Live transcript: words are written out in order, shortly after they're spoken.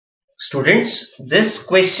Students, this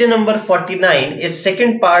question number 49 is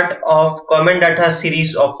second part of common data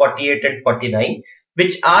series of 48 and 49,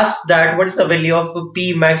 which asks that what is the value of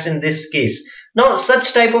P max in this case. Now,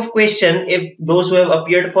 such type of question, if those who have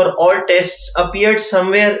appeared for all tests appeared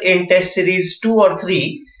somewhere in test series 2 or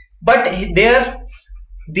 3, but there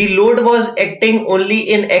the load was acting only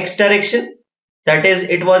in x direction, that is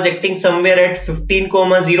it was acting somewhere at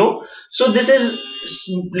 15,0. So this is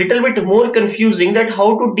little bit more confusing that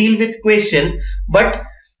how to deal with question, but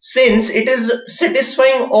since it is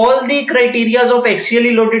satisfying all the criteria of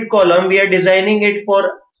axially loaded column, we are designing it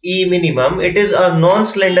for E minimum. It is a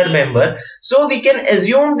non-slender member, so we can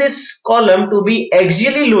assume this column to be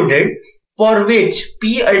axially loaded, for which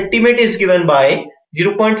P ultimate is given by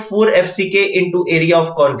 0.4 FCK into area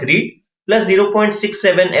of concrete plus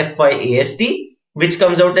 0.67 Fy AST, which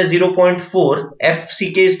comes out as 0.4.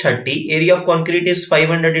 FCK is 30, area of concrete is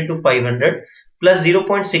 500 into 500 plus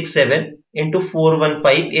 0.67 into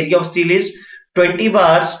 415, area of steel is 20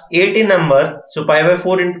 bars, 8 in number, so pi by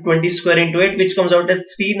 4 into 20 square into 8, which comes out as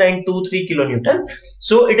 3923 kilonewton.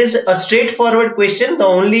 So it is a straightforward question. The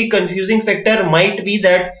only confusing factor might be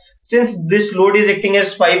that since this load is acting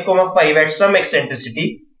as 5,5 at some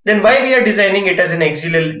eccentricity, then why we are designing it as an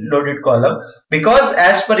axially loaded column? Because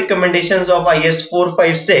as per recommendations of IS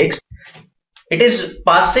 456, it is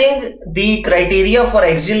passing the criteria for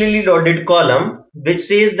axially loaded column, which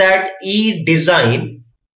says that E design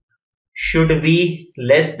should be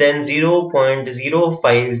less than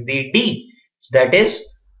 0.05 is the D. That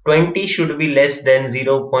is 20 should be less than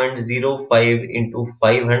 0.05 into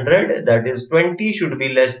 500, that is 20 should be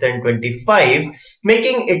less than 25,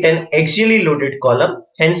 making it an axially loaded column.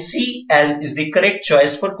 Hence C as is the correct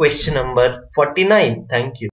choice for question number 49. Thank you.